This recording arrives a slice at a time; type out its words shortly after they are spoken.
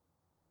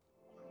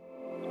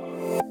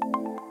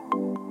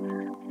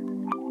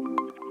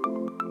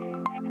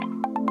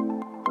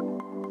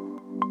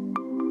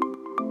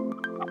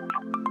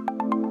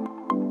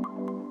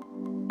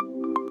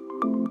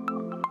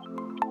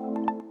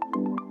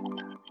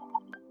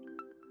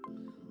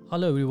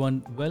Hello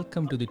everyone,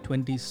 welcome to the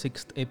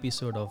 26th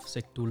episode of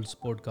SecTools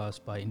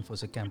podcast by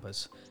Infosec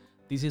Campus.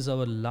 This is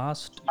our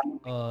last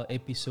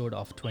episode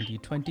of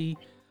 2020.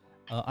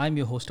 I'm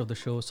your host of the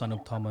show,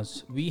 Sanup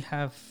Thomas. We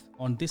have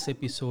on this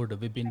episode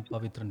Vipin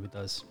Pavithran with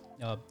us.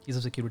 He's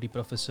a security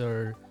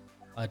professor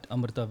at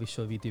Amrita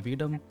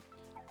Vishwavidyapeetham.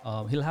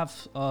 He'll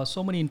have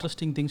so many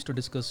interesting things to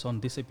discuss on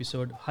this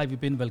episode. Hi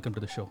Vipin, welcome to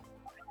the show.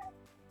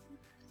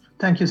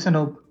 Thank you,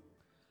 Sanoop.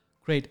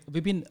 Great.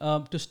 Vipin,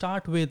 to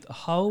start with,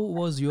 how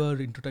was your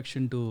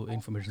introduction to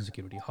information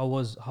security?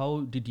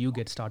 How did you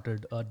get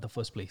started at the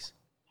first place?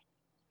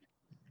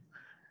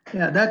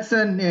 Yeah, that's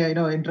an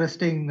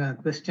interesting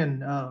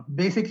question.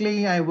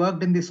 Basically, I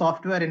worked in the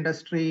software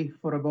industry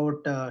for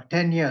about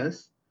 10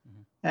 years,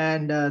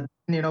 and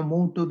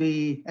moved to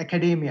the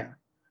academia.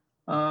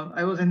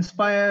 I was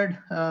inspired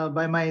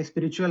by my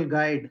spiritual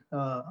guide,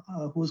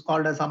 who's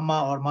called as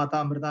Amma or Mata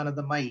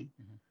Amritananda Mai,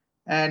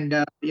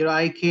 and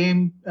I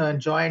came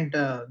joined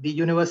the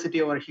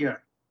university over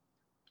here.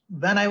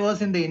 When I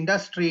was in the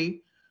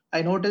industry,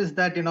 I noticed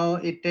that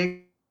it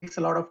takes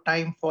a lot of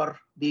time for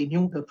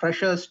the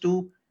freshers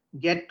to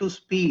get to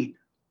speed,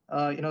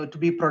 to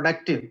be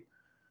productive.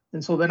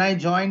 And so when I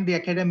joined the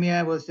academia,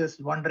 I was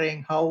just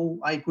wondering how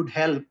I could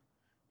help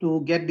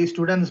to get the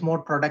students more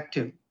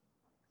productive.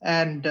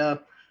 And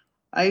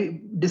I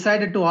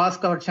decided to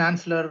ask our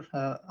chancellor,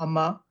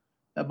 Amma,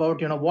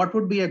 about what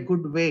would be a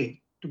good way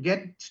to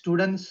get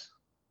students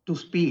to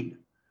speed.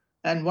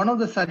 And one of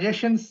the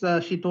suggestions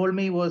she told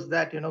me was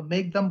that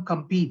make them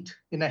compete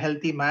in a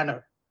healthy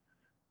manner.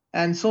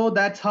 And so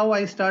that's how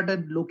I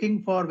started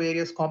looking for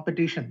various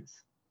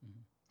competitions.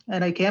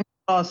 And I came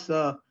across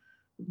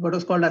what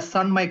was called as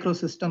Sun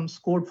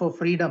Microsystems Code for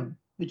Freedom,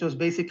 which was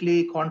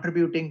basically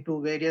contributing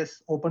to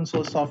various open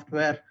source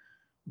software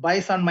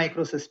by Sun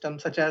Microsystems,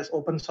 such as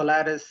Open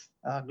Solaris,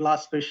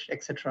 Glassfish,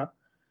 etc.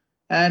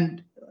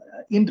 And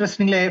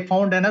interestingly, I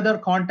found another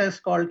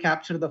contest called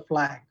Capture the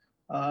Flag.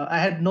 I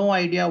had no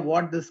idea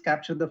what this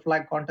Capture the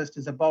Flag contest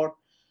is about.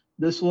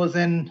 This was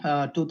in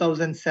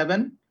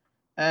 2007,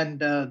 and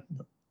there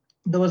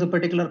was a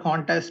particular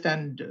contest.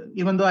 And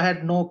even though I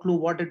had no clue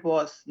what it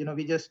was,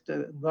 we just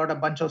got a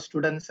bunch of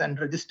students and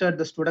registered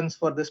the students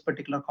for this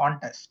particular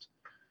contest.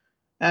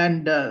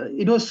 And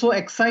it was so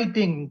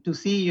exciting to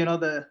see,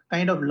 the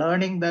kind of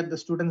learning that the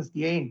students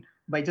gained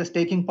by just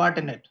taking part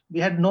in it. We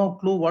had no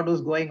clue what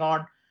was going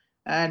on,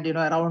 and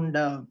around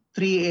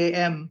 3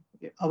 a.m.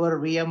 our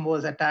VM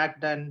was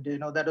attacked, and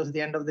that was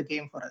the end of the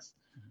game for us.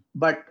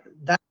 But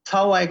that's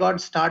how I got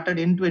started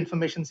into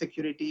information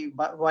security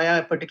via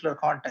a particular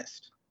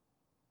contest.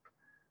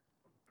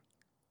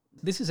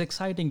 This is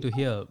exciting to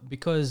hear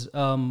because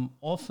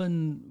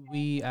often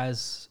we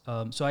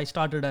so I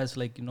started as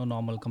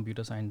normal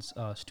computer science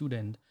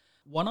student.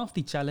 One of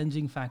the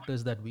challenging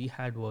factors that we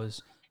had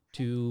was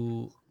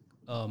to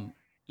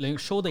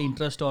show the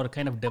interest or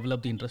kind of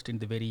develop the interest in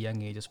the very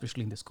young age,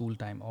 especially in the school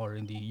time or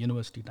in the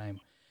university time.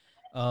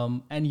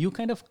 And you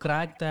kind of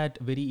cracked that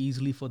very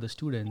easily for the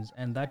students,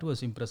 and that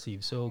was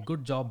impressive. So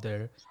good job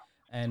there.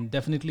 And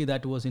definitely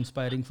that was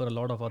inspiring for a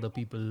lot of other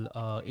people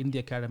in the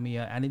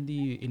academia and in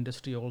the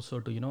industry also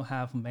to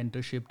have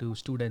mentorship to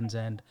students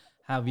and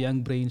have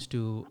young brains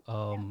to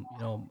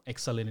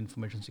excel in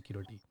information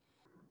security.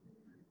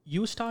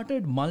 You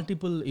started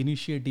multiple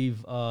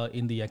initiative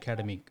in the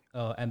academic,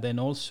 and then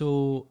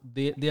also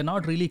they're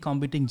not really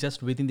competing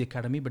just within the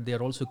academy, but they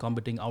are also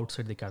competing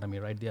outside the academy,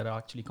 right? They are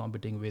actually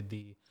competing with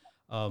the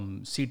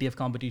CTF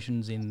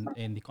competitions in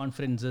the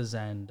conferences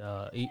and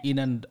in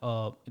and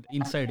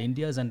inside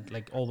India's and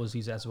like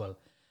overseas as well.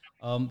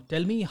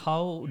 Tell me,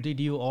 how did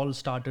you all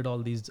started all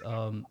these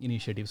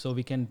initiatives? So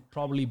we can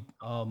probably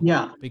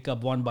Yeah. pick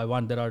up one by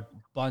one. There are a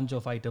bunch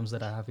of items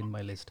that I have in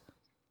my list.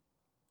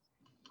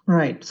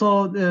 Right.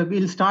 So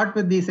we'll start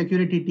with the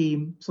security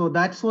team. So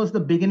that was the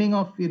beginning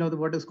of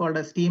what is called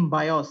as Team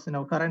BIOS.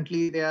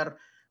 Currently they are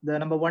the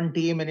number one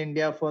team in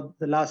India for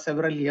the last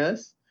several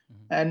years,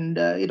 and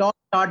it all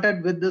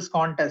started with this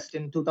contest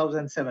in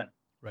 2007.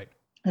 Right.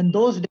 In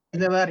those days,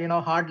 there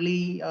were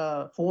hardly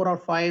 4 or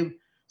 5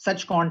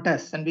 such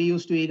contests, and we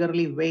used to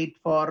eagerly wait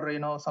for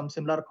some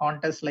similar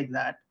contests like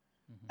that.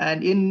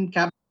 And in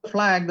Capture the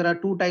Flag, there are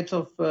two types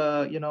of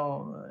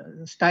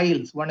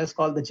styles. One is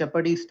called the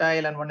Jeopardy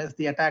style, and one is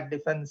the attack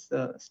defense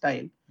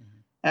style.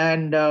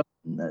 And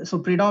so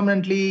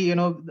predominantly,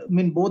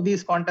 both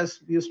these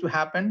contests used to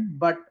happen,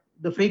 but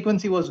the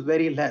frequency was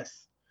very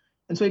less.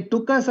 And so it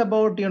took us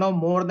about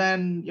more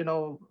than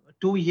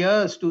 2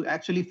 years to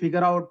actually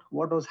figure out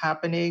what was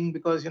happening,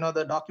 because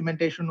the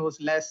documentation was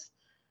less.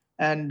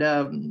 And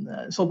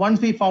so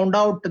once we found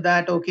out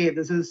that okay,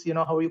 this is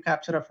how you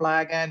capture a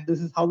flag, and this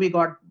is how we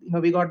got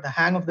the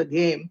hang of the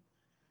game,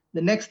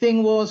 the next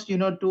thing was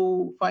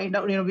to find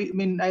out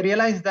I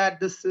realized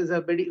that this is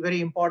a very very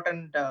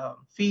important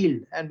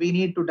field, and we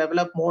need to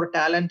develop more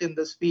talent in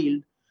this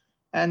field.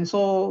 And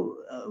so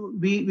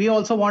we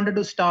also wanted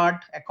to start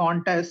a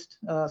contest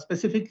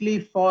specifically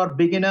for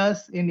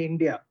beginners in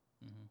India,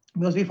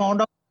 because we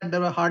found out that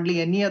there were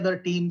hardly any other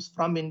teams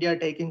from India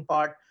taking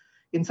part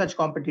in such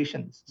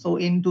competitions. So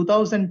in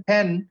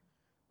 2010,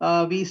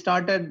 we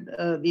started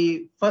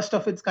the first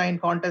of its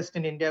kind contest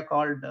in India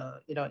called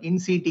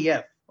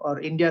INCTF or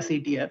India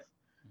CTF,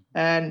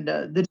 and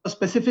this was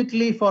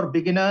specifically for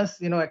beginners,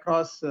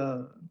 across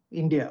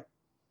India,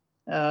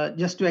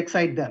 just to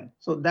excite them.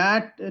 So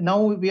that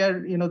now we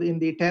are, in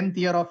the 10th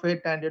year of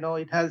it, and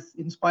it has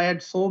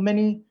inspired so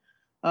many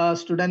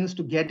students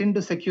to get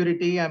into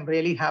security. I'm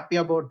really happy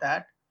about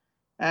that.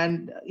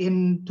 And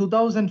in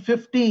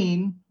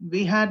 2015,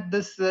 we had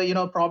this,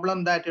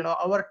 problem that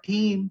our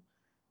team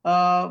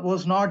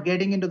was not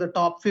getting into the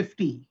top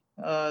 50.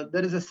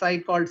 There is a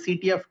site called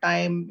CTF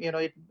Time.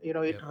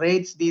 It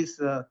rates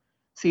these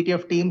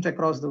CTF teams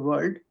across the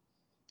world,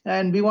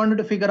 and we wanted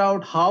to figure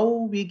out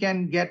how we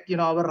can get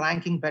our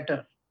ranking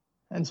better.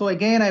 And so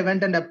again, I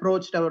went and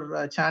approached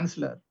our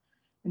chancellor,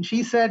 and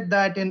she said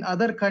that in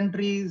other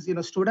countries,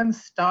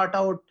 students start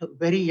out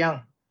very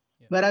young,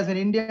 whereas in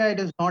India it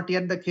is not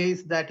yet the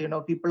case that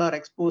people are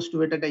exposed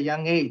to it at a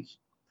young age.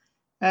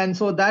 And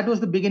so that was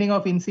the beginning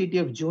of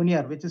INCTF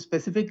Junior, which is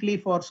specifically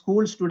for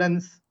school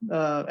students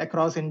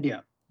across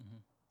India.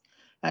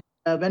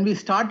 When we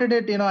started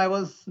it, I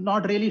was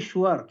not really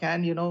sure,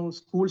 can,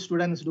 school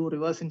students do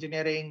reverse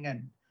engineering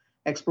and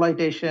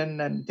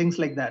exploitation and things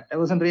like that? I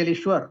wasn't really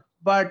sure,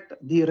 but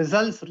the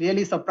results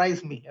really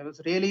surprised me. I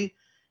was really,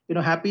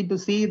 happy to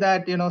see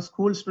that,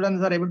 school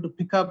students are able to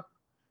pick up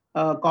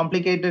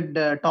complicated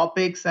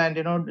topics and,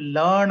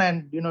 learn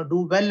and,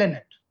 do well in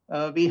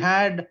it. We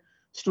had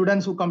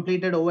students who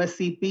completed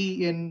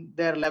OSCP in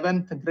their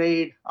 11th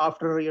grade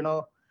after,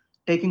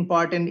 taking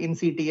part in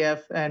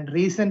INCTF. And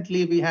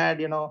recently we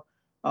had,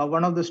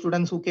 one of the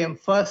students who came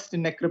first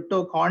in a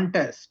crypto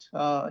contest.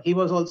 He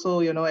was also,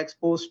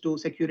 exposed to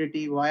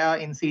security via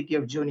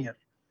INCTF Junior.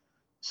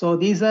 So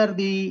these are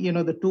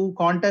the two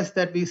contests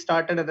that we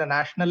started at the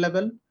national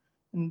level.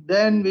 And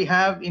then we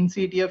have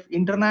INCTF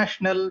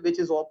International, which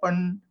is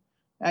open.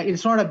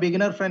 It's not a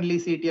beginner-friendly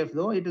CTF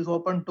though. It is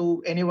open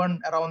to anyone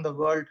around the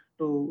world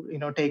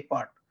to take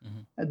part.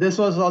 This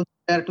was also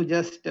there to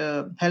just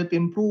help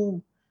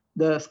improve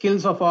the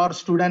skills of our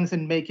students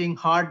in making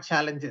hard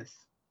challenges.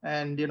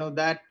 And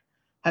that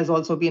has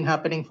also been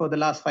happening for the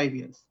last 5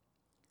 years.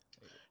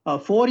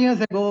 4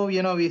 years ago,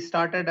 we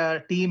started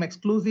a team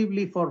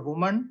exclusively for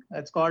women.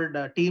 It's called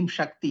Team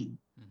Shakti.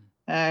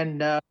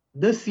 And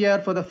this year,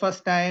 for the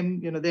first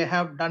time, they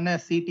have done a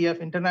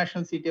CTF,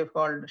 international CTF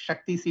called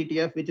Shakti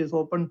CTF, which is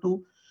open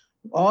to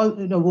all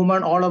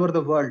women all over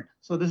the world.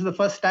 So this is the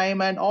first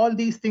time, and all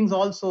these things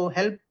also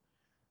help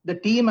the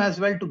team as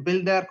well to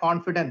build their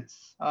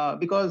confidence,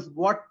 because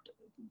what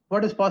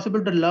is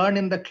possible to learn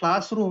in the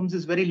classrooms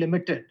is very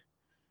limited.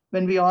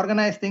 When we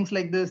organize things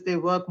like this, they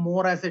work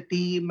more as a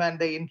team and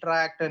they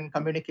interact and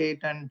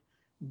communicate, and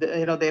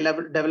they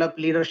develop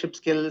leadership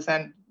skills,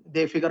 and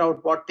they figure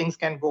out what things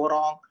can go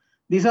wrong.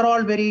 These are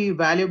all very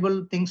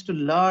valuable things to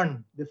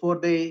learn before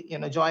they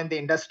join the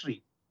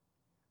industry.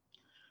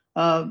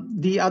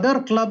 The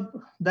other club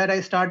that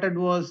I started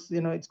was,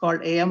 it's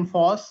called AM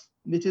Force,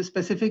 which is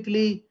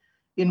specifically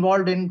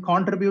involved in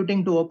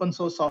contributing to open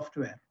source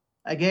software.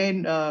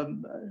 Again,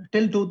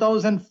 till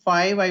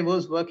 2005, I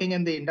was working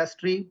in the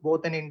industry,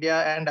 both in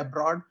India and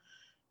abroad.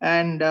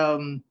 And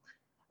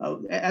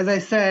as I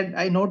said,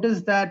 I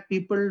noticed that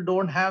people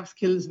don't have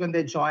skills when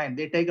they join.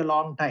 They take a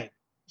long time.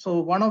 So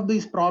one of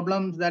these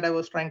problems that I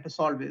was trying to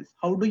solve is,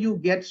 how do you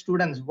get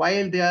students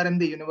while they are in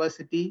the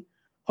university?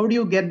 How do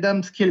you get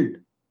them skilled?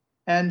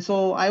 And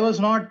so I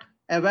was not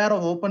aware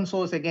of open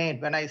source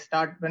again. When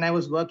I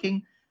was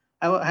working,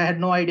 I had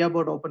no idea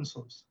about open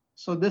source.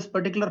 So this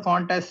particular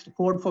contest,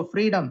 Code for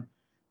Freedom,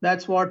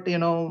 that's what made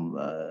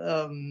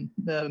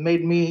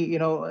me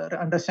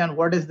understand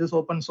what is this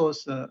open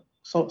source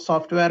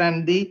software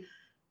and the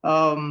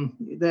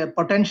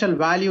potential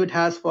value it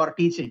has for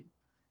teaching.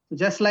 So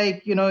just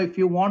like if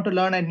you want to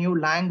learn a new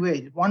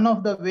language, one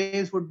of the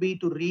ways would be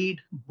to read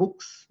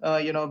books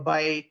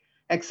by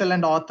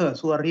excellent authors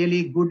who are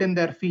really good in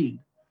their field.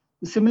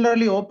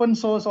 Similarly, open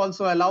source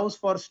also allows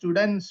for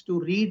students to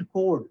read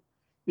code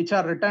which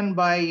are written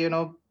by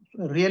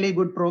really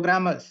good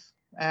programmers,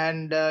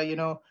 and by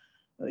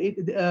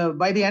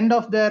the end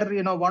of their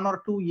 1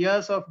 or 2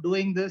 years of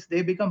doing this,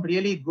 they become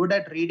really good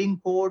at reading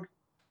code,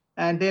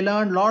 and they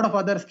learn a lot of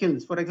other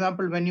skills. For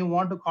example, when you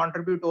want to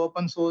contribute to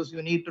open source,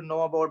 you need to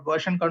know about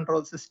version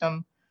control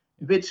system,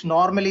 which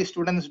normally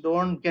students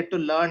don't get to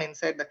learn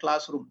inside the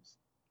classrooms.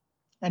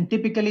 And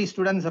typically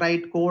students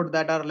write code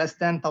that are less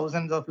than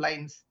thousands of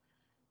lines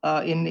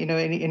in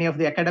any of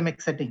the academic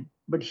setting.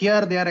 But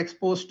here they are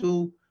exposed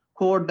to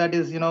code that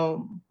is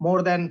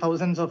more than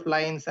thousands of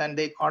lines, and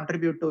they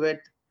contribute to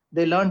it.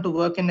 They learn to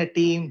work in a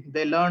team.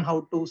 They learn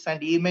how to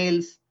send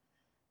emails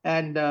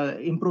and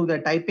improve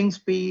their typing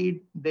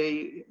speed.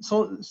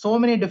 So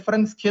many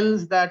different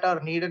skills that are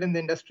needed in the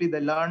industry they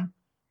learn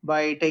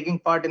by taking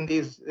part in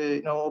these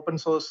open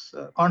source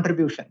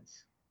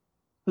contributions.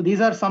 So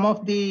these are some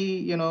of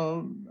the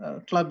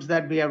clubs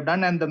that we have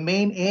done, and the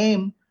main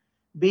aim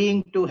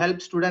being to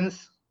help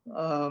students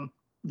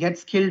get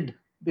skilled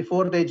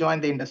before they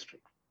join the industry.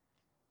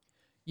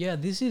 Yeah,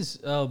 this is,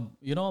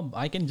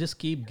 I can just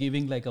keep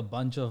giving like a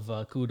bunch of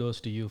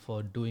kudos to you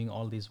for doing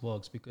all these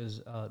works,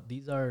 because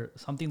these are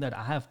something that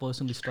I have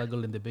personally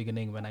struggled in the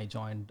beginning when I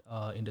joined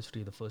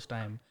industry the first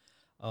time.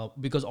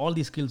 Because all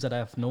these skills that I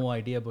have no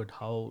idea about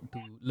how to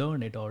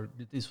learn it, or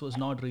this was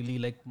not really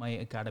like my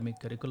academic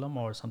curriculum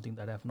or something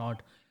that I have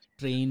not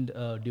trained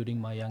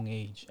during my young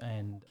age.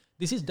 And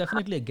this is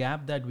definitely a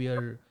gap that we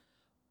are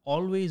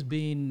always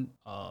been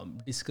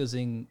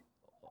discussing,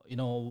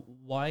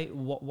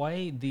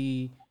 why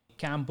the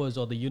campus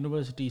or the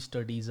university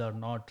studies are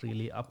not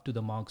really up to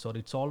the marks, or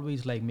it's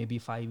always like maybe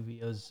 5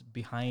 years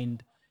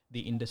behind the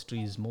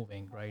industry is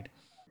moving, right?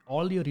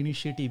 All your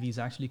initiative is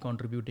actually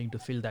contributing to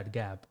fill that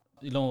gap.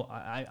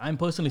 I'm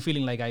personally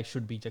feeling like I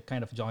should be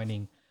kind of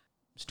joining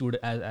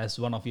student as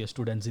one of your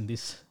students in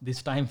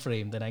this time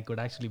frame, then I could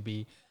actually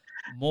be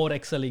more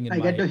excelling in I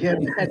get my to hear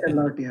that a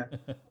lot. Yeah.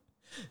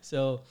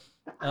 so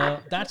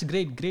that's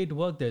great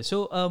work there.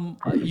 So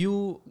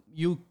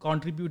you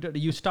contributed,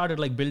 you started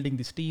like building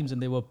these teams,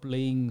 and they were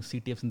playing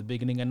CTFs in the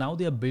beginning, and now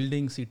they are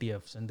building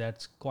CTFs, and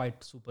that's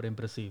quite super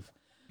impressive.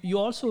 You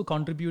also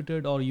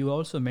contributed, or you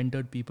also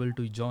mentored people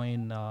to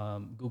join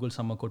Google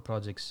Summer Code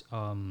projects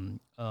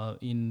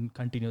in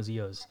continuous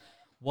years.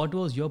 What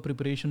was your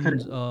preparations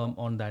Correct.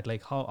 on that?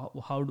 Like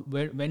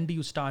when do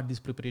you start this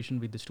preparation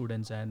with the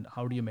students, and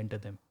how do you mentor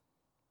them?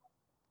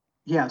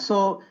 Yeah.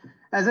 So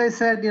as I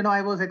said,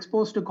 I was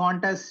exposed to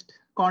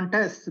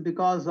contests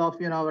because of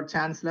our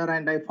chancellor,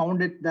 and I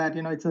found it that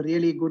it's a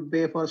really good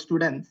way for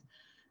students.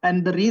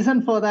 And the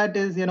reason for that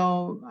is,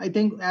 I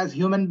think as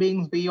human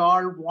beings, we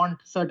all want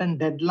certain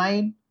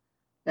deadline,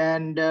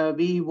 and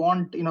we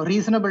want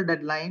reasonable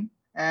deadline,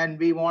 and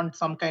we want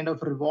some kind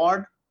of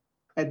reward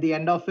at the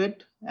end of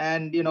it,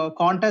 and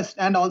contest,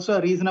 and also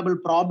a reasonable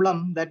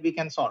problem that we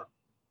can solve.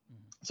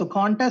 So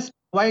contest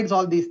provides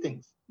all these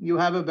things. You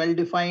have a well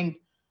defined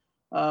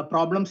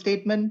problem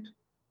statement,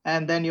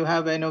 and then you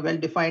have well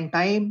defined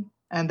time,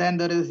 and then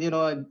there is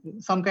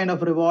some kind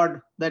of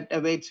reward that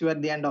awaits you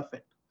at the end of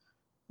it.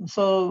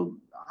 So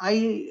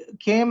I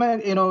came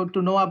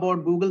to know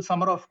about Google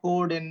Summer of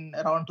Code in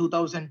around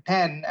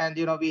 2010,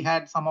 and we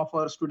had some of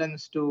our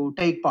students to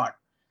take part.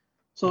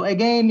 So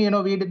again,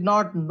 we did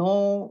not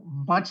know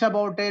much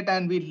about it,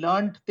 and we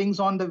learned things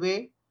on the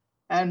way.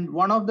 And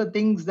one of the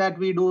things that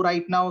we do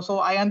right now, so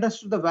I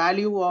understood the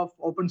value of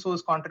open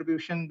source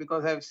contribution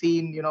because I've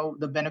seen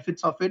the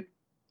benefits of it.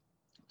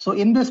 So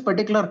in this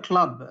particular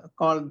club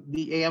called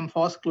the AM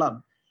Force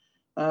Club,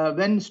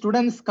 when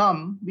students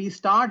come, we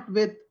start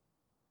with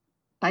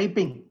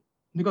typing,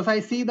 because I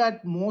see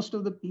that most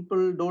of the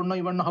people don't know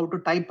even know how to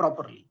type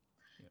properly,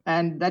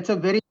 and that's a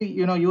very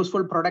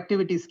useful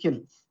productivity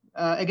skills.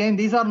 Again,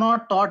 these are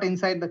not taught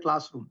inside the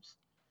classrooms.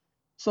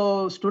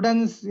 So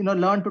students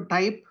learn to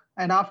type,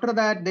 and after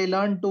that they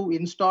learn to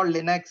install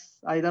Linux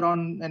either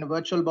on in a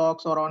virtual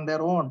box or on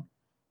their own.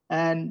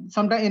 And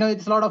sometimes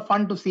it's a lot of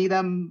fun to see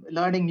them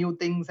learning new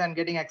things and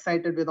getting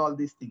excited with all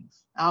these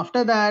things.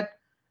 After that,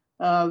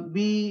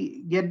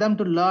 we get them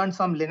to learn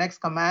some Linux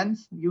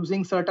commands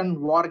using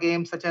certain war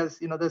games, such as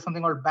there's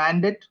something called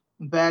Bandit,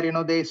 where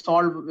they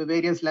solve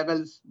various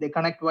levels, they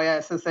connect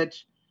via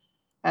SSH,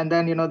 and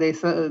then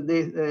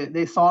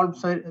they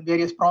solve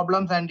various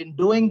problems, and in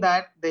doing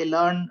that they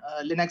learn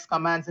Linux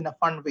commands in a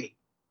fun way.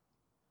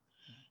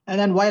 And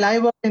then while I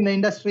work in the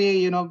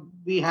industry,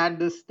 we had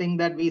this thing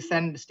that we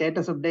send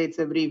status updates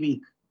every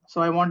week. So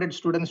I wanted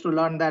students to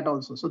learn that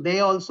also. So they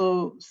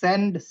also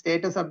send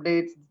status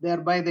updates,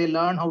 thereby they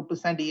learn how to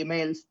send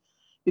emails,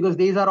 because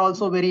these are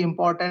also very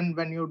important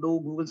when you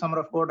do Google Summer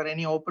of Code or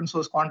any open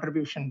source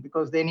contribution,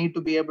 because they need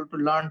to be able to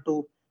learn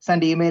to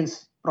send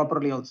emails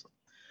properly also.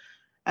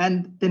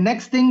 And the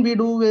next thing we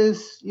do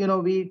is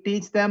we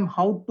teach them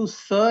how to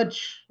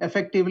search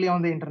effectively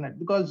on the internet,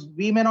 because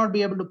we may not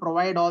be able to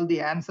provide all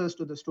the answers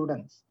to the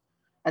students.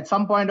 At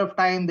some point of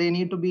time they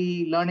need to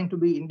be learning to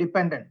be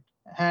independent.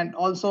 And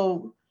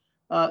also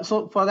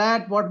so for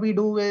that, what we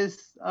do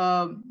is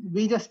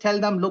we just tell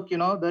them, look,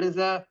 there is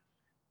a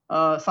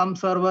some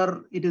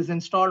server, it is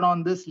installed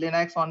on this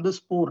Linux on this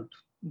port,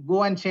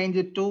 go and change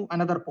it to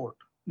another port.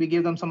 We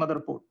give them some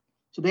other port,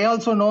 so they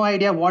also no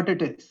idea what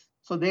it is,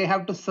 so they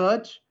have to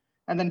search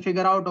and then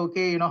figure out,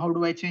 okay, how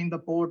do I change the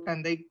port.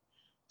 And they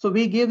so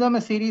we give them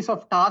a series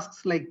of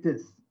tasks like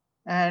this,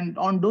 and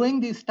on doing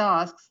these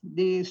tasks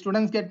the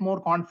students get more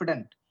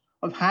confident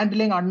of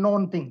handling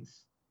unknown things.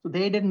 So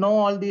they didn't know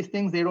all these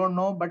things, they don't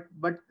know,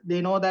 but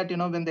they know that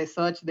when they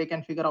search they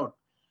can figure out,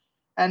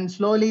 and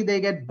slowly they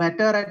get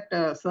better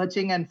at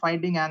searching and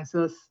finding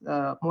answers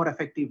more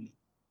effectively.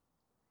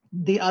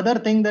 The other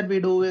thing that we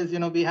do is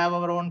we have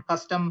our own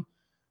custom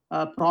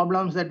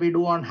problems that we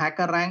do on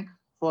HackerRank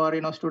for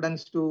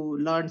students to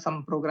learn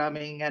some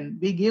programming, and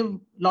we give a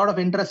lot of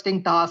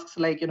interesting tasks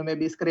like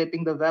maybe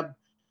scraping the web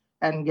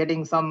and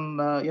getting some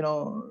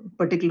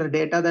particular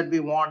data that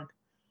we want.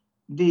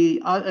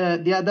 The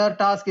other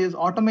task is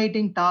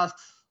automating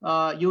tasks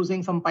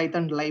using some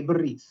Python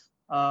libraries.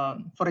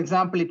 For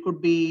example, it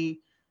could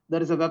be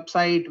there is a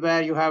website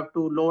where you have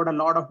to load a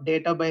lot of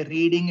data by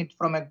reading it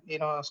from a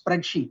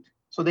spreadsheet.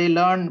 So they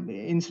learn,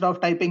 instead of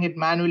typing it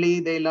manually,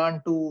 they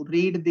learn to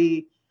read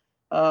the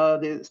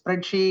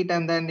spreadsheet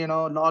and then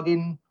log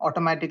in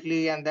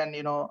automatically and then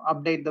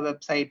update the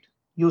website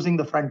using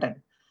the front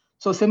end.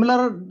 So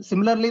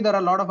similarly, there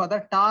are a lot of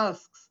other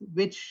tasks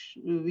which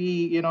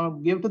we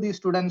give to these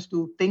students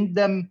to think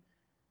them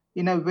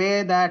in a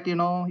way that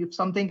if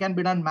something can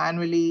be done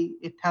manually,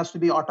 it has to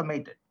be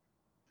automated.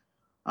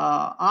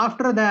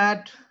 After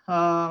that,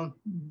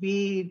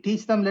 we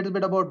teach them a little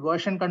bit about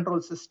version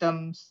control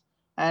systems,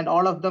 and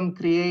all of them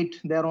create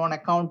their own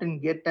account in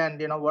Git,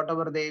 and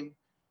whatever they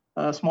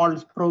small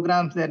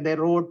programs that they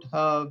wrote,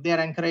 they are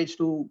encouraged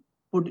to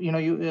put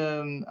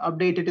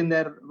update it in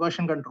their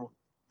version control.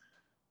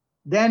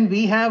 Then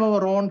we have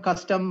our own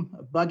custom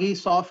buggy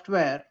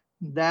software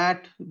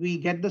that we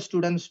get the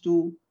students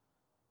to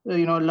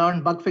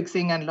learn bug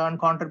fixing and learn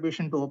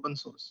contribution to open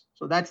source.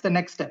 So that's the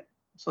next step.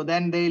 So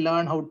then they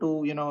learn how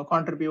to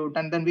contribute,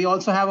 and then we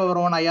also have our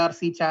own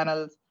IRC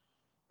channels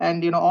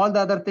and all the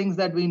other things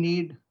that we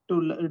need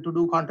to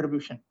do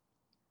contribution.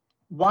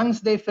 Once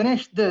they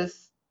finish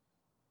this,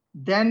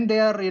 then they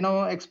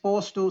are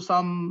exposed to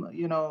some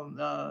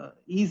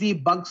easy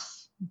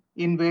bugs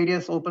in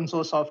various open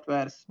source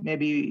softwares,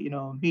 maybe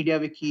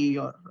MediaWiki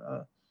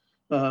or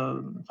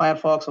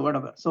Firefox or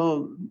whatever.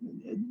 So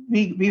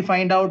we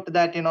find out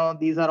that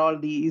these are all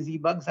the easy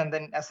bugs, and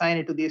then assign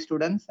it to these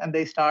students, and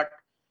they start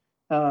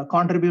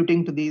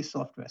contributing to these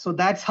software. So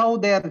that's how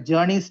their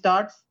journey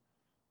starts.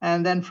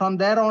 And then from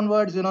there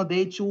onwards,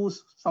 they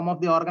choose some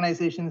of the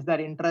organizations that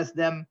interest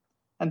them,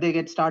 and they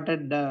get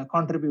started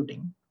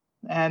contributing.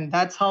 And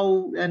that's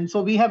how, and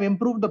so we have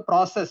improved the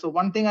process. So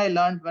one thing I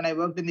learned when I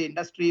worked in the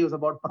industry was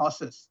about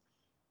process.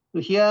 So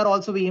here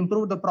also we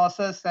improved the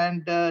process,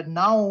 and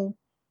now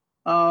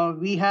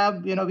we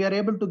have, we are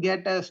able to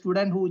get a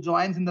student who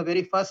joins in the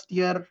very first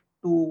year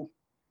to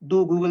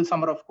do Google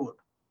Summer of Code.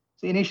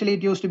 So initially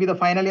it used to be the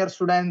final year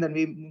student, then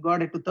we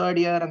got it to third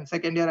year and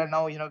second year, and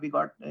now we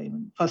got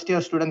first year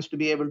students to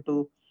be able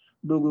to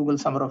do Google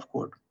Summer of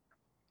Code.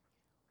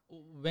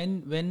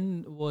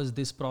 When was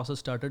this process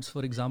started?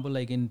 For example,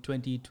 like in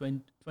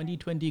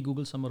 2020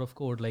 Google Summer of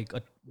Code, like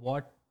at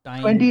what time?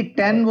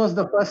 2010 was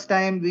the first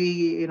time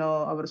we,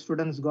 our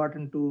students got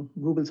into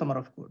Google Summer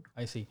of Code.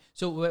 I see.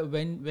 So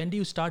when do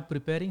you start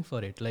preparing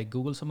for it? Like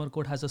Google Summer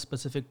Code has a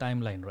specific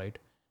timeline, right?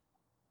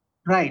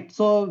 Right.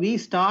 So we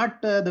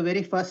start the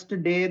very first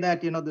day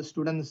that the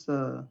students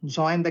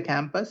join the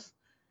campus,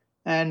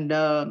 and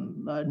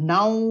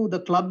now the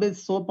club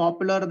is so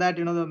popular that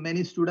the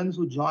many students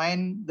who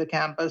join the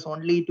campus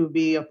only to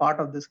be a part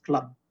of this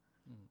club.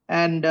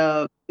 And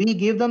we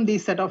give them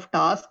these set of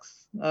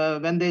tasks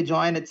when they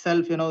join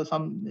itself.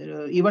 Some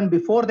even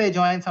before they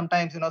join,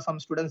 sometimes some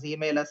students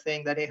email us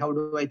saying that, hey, how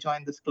do I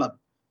join this club?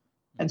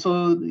 And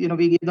so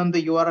we give them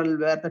the URL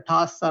where the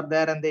tasks are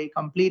there, and they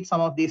complete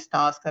some of these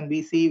tasks, and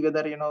we see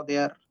whether they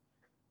are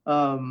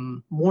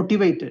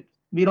motivated.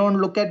 We don't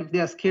look at if they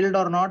are skilled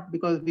or not,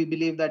 because we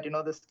believe that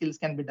the skills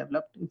can be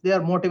developed if they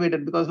are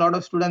motivated, because a lot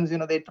of students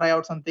they try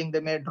out something, they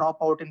may drop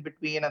out in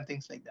between and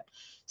things like that.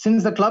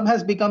 Since the club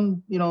has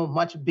become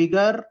much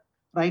bigger,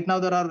 right now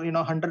there are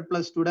 100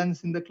 plus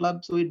students in the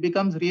club, so it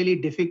becomes really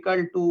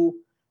difficult to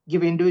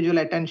give individual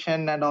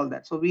attention and all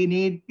that. So we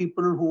need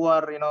people who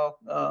are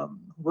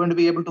going to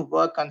be able to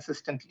work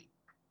consistently.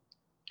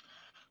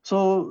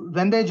 So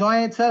when they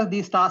join itself,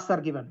 these tasks are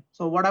given.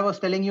 So what I was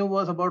telling you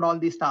was about all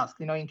these tasks,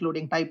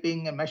 including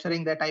typing and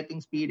measuring their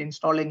typing speed,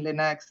 installing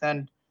Linux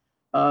and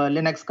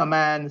Linux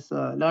commands,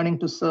 learning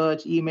to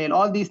search, email,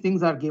 all these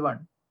things are given.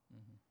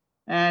 Mm-hmm.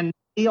 And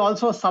we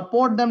also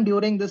support them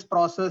during this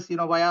process,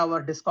 via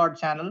our Discord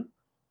channel.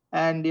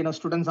 And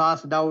students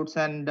ask doubts,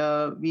 and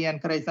we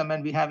encourage them,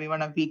 and we have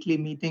even a weekly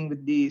meeting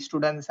with the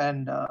students.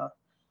 And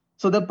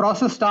so the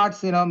process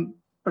starts,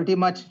 pretty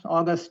much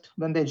August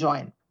when they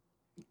join.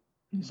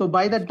 So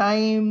by the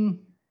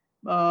time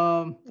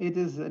it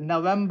is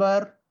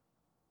November,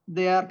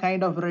 they are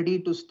kind of ready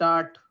to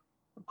start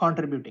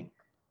contributing.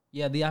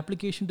 Yeah, the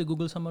application to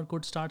Google Summer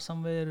Code starts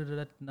somewhere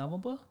at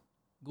November.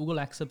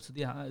 Google accepts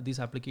this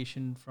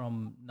application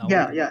from now.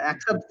 Yeah,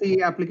 accepts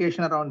the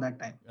application around that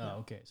time.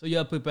 Okay, so you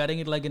are preparing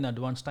it like in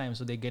advance time,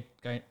 so they get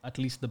at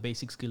least the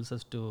basic skills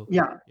as to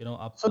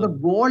So the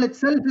goal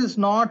itself is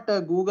not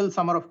Google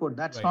Summer of Code.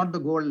 That's not the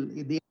goal.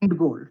 The end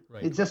goal.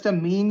 It's just a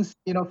means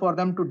for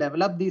them to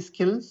develop these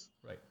skills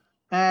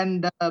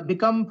and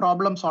become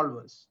problem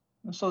solvers.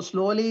 So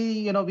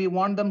slowly we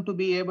want them to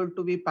be able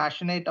to be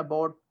passionate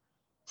about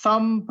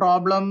some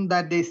problem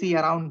that they see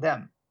around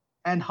them.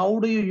 And how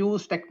do you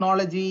use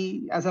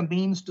technology as a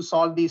means to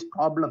solve these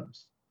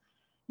problems?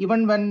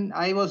 Even when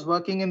I was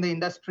working in the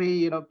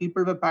industry,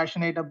 people were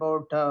passionate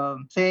about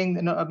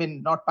saying,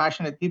 not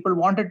passionate. People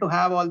wanted to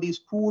have all these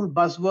cool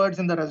buzzwords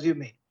in the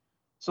resume.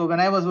 So when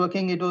I was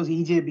working, it was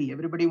EJB.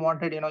 Everybody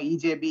wanted,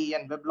 EJB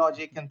and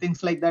WebLogic and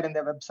things like that in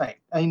their website,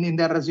 in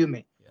their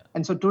resume. Yeah.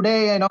 And so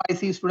today, I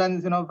see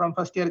students, from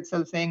first year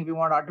itself saying we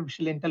want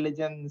artificial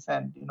intelligence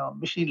and,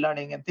 machine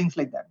learning and things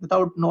like that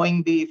without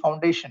knowing the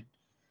foundation.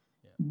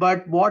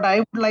 But what I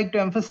would like to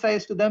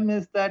emphasize to them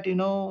is that,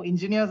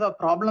 engineers are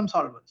problem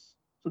solvers.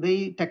 So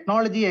the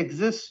technology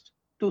exists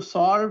to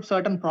solve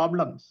certain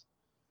problems.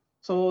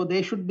 So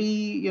they should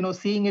be,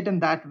 seeing it in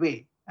that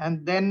way,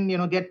 and then,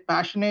 get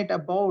passionate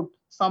about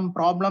some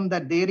problem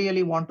that they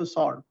really want to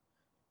solve.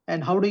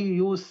 And how do you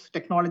use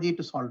technology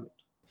to solve it?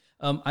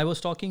 I was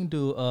talking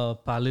to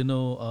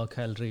Palino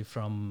Calri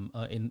from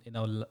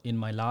in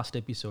my last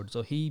episode.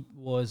 So he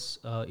was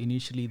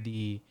initially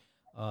the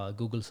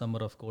Google Summer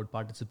of Code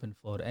participant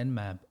for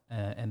Nmap,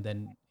 and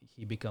then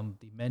he became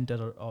the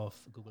mentor of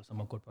Google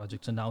Summer Code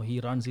project. So now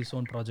he runs his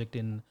own project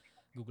in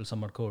Google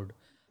Summer Code.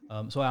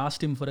 So I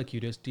asked him for a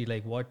curiosity,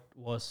 like what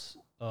was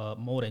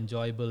more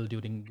enjoyable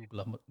during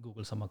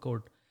Google Summer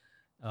Code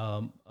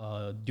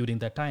during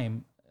that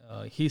time.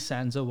 His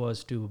answer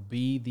was to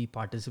be the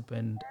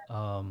participant.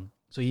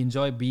 So he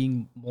enjoyed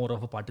being more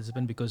of a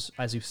participant because,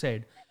 as you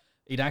said,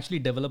 it actually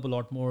developed a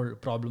lot more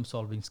problem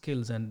solving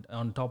skills, and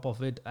on top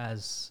of it,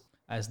 as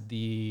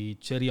the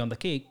cherry on the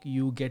cake,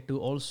 you get to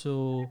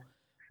also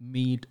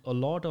meet a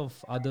lot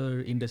of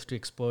other industry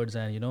experts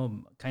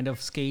and kind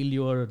of scale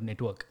your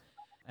network.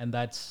 And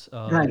that's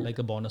Right. like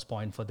a bonus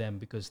point for them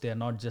because they are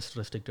not just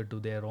restricted to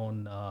their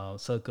own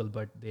circle,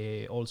 but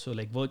they also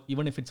like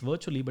even if it's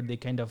virtually, but they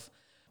kind of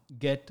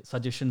get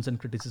suggestions and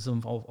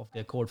criticism of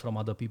their code from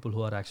other people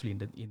who are actually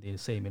in the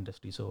same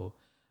industry. So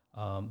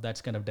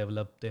that's kind of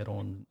developed their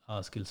own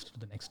skills to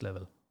the next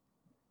level.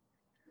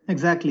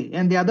 Exactly.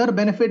 And the other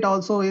benefit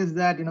also is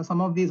that,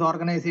 some of these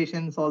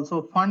organizations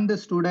also fund the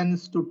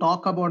students to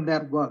talk about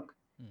their work.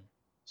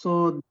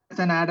 So that's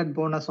an added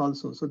bonus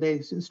also. So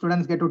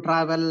students get to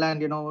travel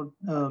and,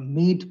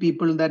 meet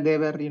people that they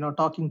were,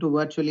 talking to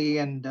virtually,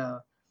 and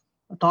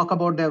talk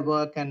about their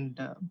work and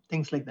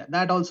things like that.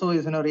 That also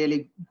is,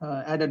 really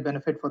added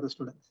benefit for the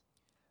students.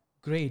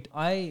 Great.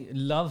 I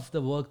love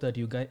the work that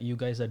you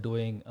guys are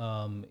doing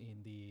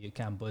in the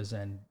campus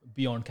and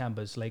beyond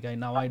campus. Like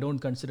I don't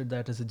consider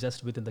that as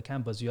just within the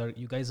campus.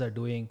 You guys are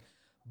doing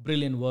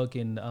brilliant work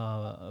in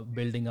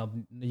building up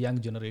the young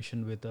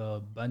generation with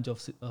a bunch of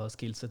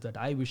skill sets that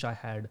I wish I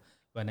had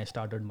when I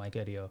started my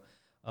career.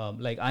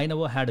 Like I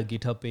never had a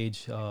GitHub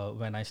page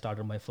when I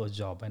started my first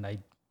job, and I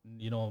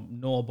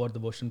know about the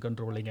version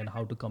controlling and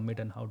how to commit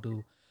and how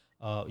to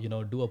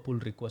do a pull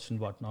request and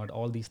whatnot,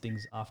 all these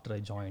things after I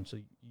joined. So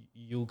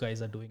you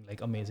guys are doing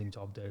like amazing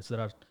job there. So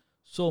there are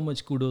so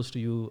much kudos to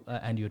you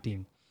and your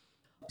team.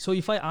 So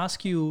if I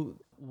ask you,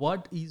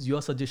 what is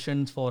your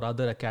suggestions for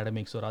other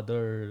academics or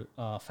other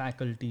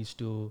faculties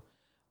to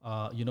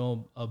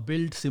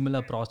build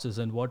similar process,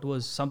 and what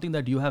was something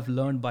that you have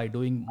learned by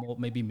doing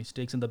maybe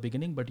mistakes in the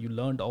beginning but you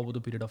learned over the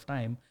period of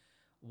time,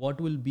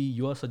 what will be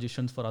your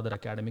suggestions for other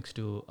academics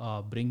to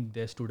bring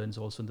their students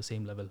also in the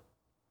same level?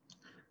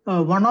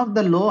 One of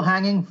the low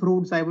hanging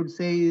fruits, I would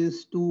say,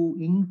 is to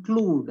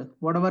include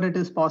whatever it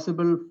is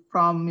possible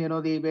from,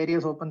 the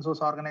various open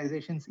source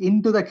organizations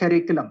into the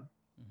curriculum.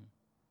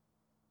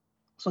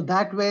 So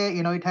that way,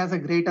 it has a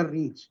greater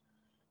reach.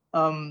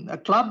 A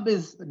club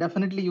is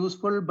definitely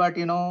useful, but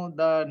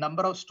the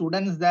number of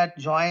students that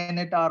join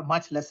it are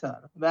much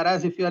lesser.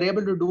 Whereas if you are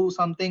able to do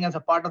something as a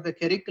part of the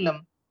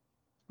curriculum,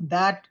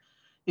 that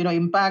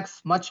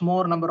impacts much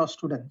more number of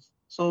students.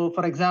 So,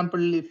 for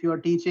example, if you are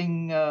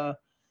teaching,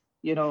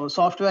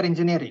 software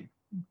engineering,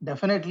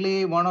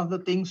 definitely one of the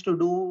things to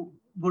do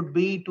would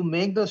be to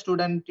make the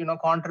student,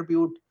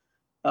 contribute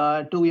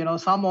to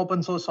some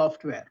open source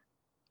software.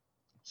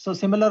 So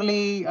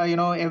similarly,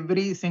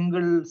 every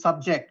single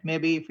subject,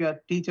 maybe if your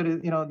teacher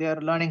is, they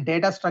are learning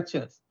data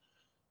structures,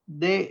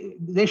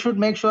 they should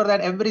make sure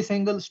that every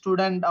single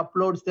student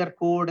uploads their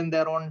code in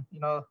their own,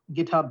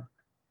 GitHub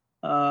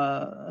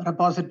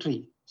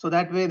repository. So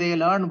that way they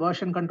learn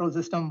version control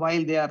system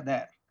while they are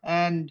there.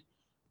 And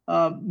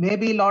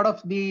maybe a lot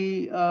of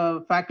the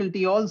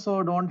faculty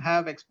also don't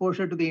have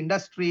exposure to the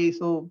industry.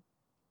 So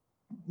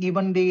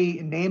even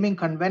the naming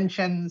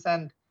conventions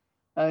and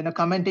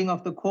commenting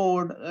of the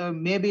code,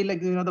 maybe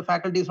like the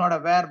faculty is not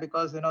aware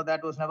because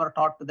that was never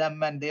taught to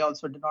them, and they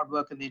also did not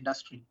work in the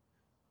industry.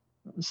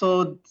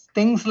 So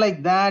things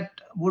like that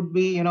would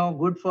be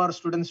good for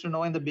students to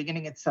know in the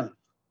beginning itself.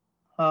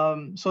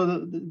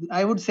 So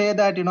I would say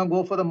that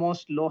go for the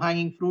most low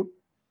hanging fruit.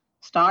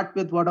 Start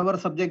with whatever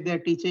subject they're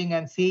teaching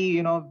and see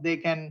if they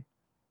can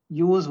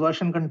use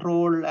version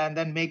control, and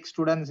then make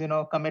students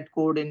commit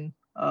code in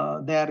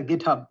their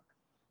GitHub.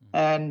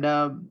 And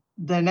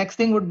the next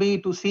thing would be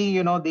to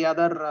see the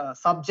other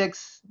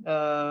subjects,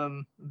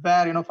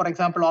 where for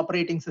example,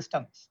 operating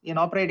systems. In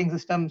operating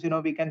systems,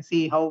 we can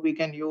see how we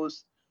can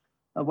use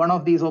one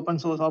of these open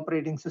source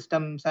operating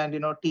systems,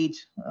 and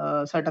teach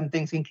certain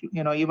things,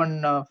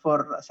 even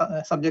for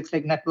subjects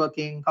like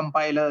networking,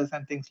 compilers,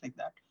 and things like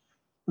that.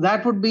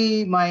 That would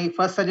be my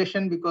first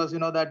suggestion, because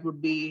that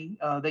would be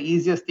the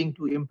easiest thing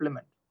to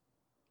implement.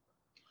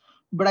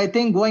 But I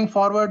think going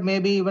forward,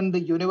 maybe even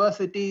the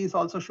universities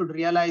also should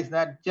realize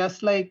that,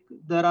 just like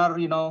there are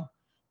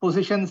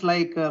positions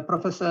like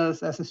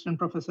professors, assistant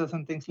professors,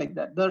 and things like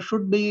that, there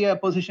should be a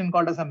position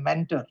called as a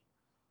mentor,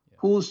 Yeah.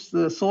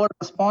 whose sole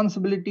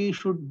responsibility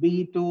should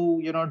be to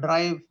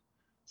drive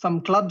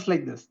some clubs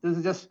like this. This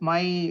is just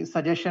my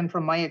suggestion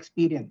from my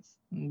experience,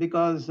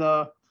 because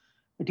the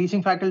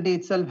teaching faculty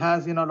itself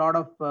has a lot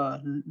of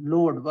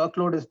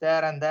workload is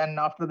there, and then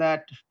after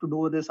that to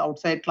do this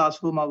outside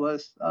classroom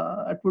hours,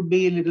 it would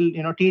be a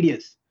little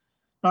tedious.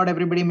 Not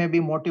everybody may be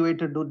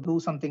motivated to do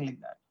something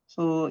like that.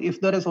 So if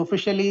there is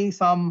officially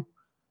some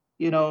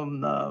you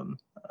know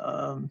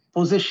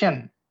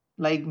position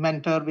like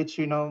mentor, which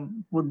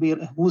would be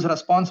whose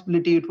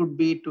responsibility it would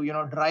be to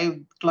drive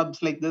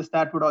clubs like this,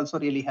 that would also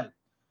really help.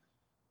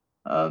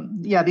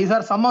 Yeah, these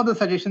are some of the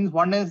suggestions.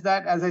 One is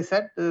that, as I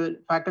said, the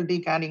faculty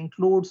can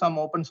include some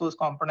open source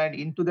component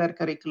into their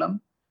curriculum.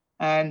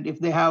 And if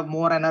they have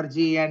more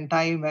energy and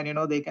time,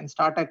 and they can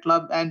start a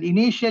club. And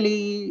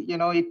initially,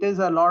 it is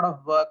a lot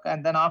of work.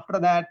 And then after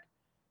that,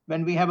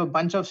 when we have a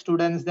bunch of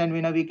students, then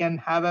we can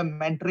have a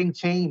mentoring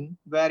chain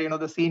where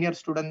the senior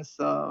students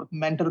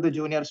mentor the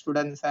junior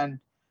students, and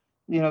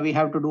we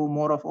have to do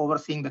more of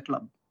overseeing the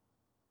club.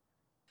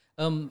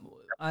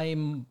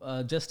 I'm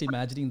just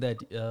imagining that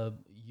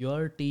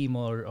your team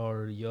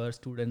or your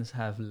students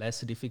have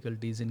less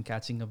difficulties in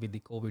catching up with the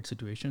COVID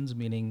situations,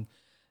 meaning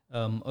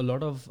a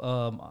lot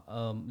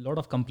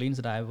of complaints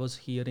that I was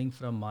hearing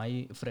from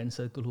my friend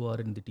circle who are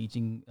in the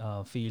teaching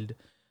field,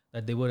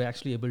 that they were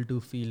actually able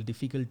to feel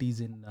difficulties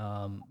in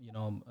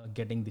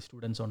getting the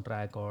students on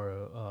track,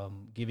 or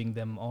giving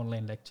them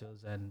online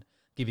lectures and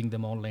giving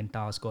them online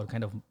tasks, or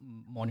kind of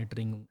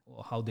monitoring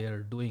how they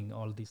are doing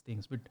all these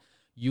things. But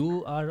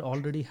you are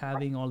already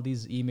having all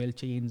these email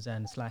chains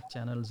and Slack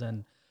channels,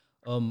 and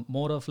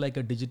more of like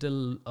a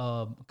digital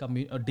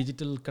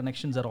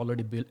connections are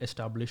already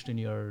established in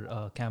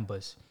your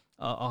campus.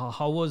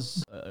 How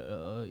was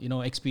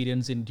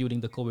experience in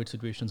during the COVID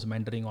situations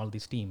mentoring all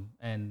this team,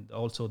 and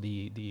also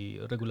the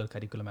regular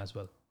curriculum as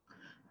well?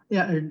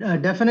 Yeah,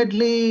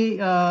 definitely,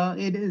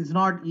 it is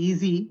not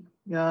easy,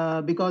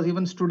 because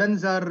even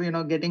students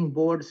are getting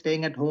bored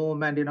staying at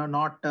home, and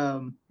not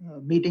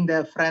meeting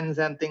their friends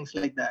and things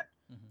like that.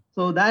 Mm-hmm.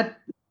 So that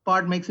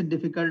part makes it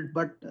difficult.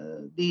 But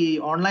the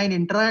online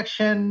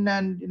interaction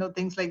and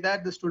things like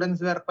that, the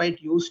students were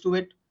quite used to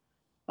it.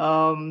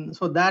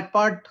 So that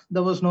part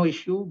there was no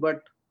issue.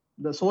 But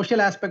the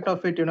social aspect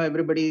of it,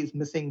 everybody is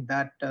missing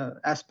that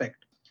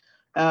aspect.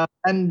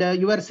 And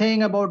you were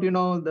saying about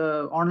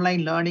the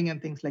online learning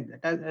and things like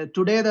that.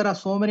 Today there are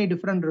so many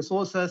different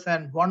resources,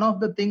 and one of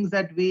the things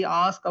that we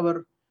ask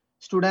our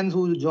students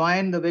who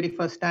join the very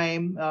first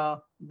time,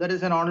 there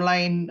is an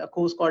online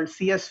course called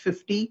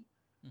CS50.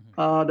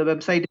 Mm-hmm. The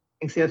website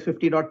is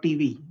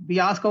cs50.tv. We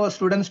ask our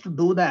students to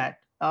do that.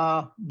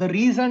 The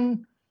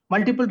reason,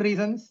 multiple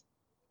reasons.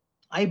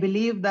 I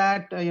believe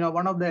that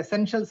one of the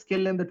essential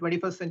skill in the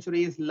 21st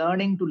century is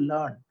learning to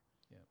learn.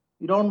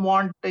 You don't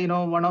want I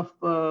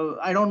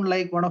don't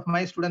like one of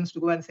my students to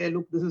go and say,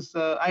 look, this is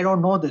I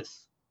don't know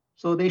this.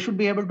 So they should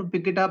be able to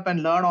pick it up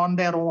and learn on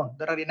their own.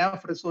 There are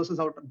enough resources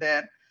out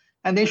there,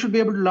 and they should be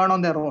able to learn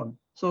on their own.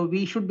 So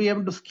we should be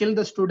able to skill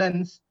the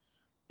students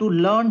to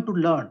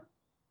learn.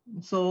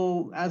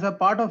 So as a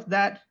part of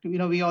that,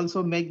 we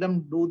also make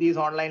them do these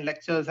online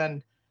lectures,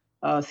 and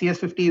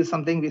CS50 is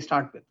something we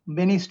start with.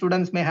 Many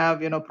students may have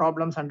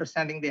problems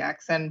understanding the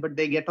accent, but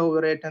they get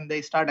over it and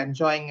they start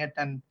enjoying it,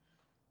 and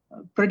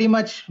pretty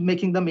much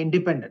making them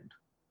independent.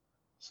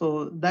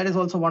 So that is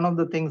also one of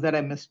the things that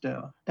I missed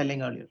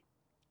telling earlier.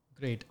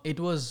 Great. It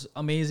was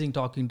amazing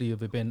talking to you,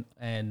 Vipin.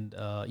 And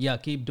yeah,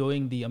 keep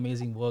doing the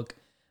amazing work.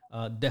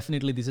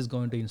 Definitely, this is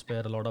going to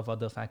inspire a lot of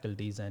other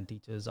faculties and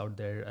teachers out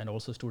there, and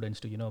also students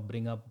to,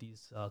 bring up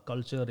this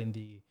culture in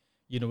the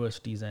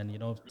universities, and,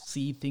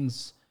 see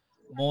things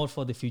more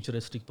for the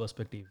futuristic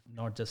perspective,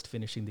 not just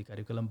finishing the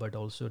curriculum, but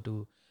also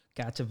to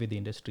catch up with the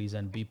industries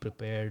and be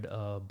prepared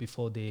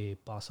before they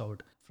pass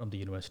out from the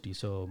university.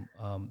 So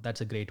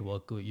that's a great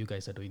work you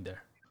guys are doing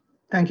there.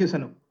 Thank you,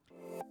 Sanu.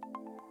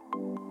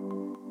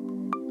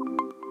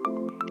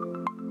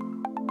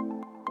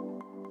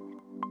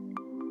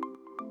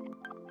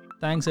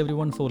 Thanks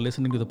everyone for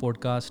listening to the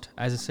podcast.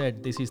 As I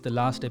said, this is the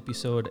last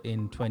episode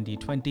in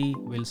 2020.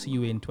 We'll see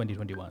you in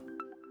 2021.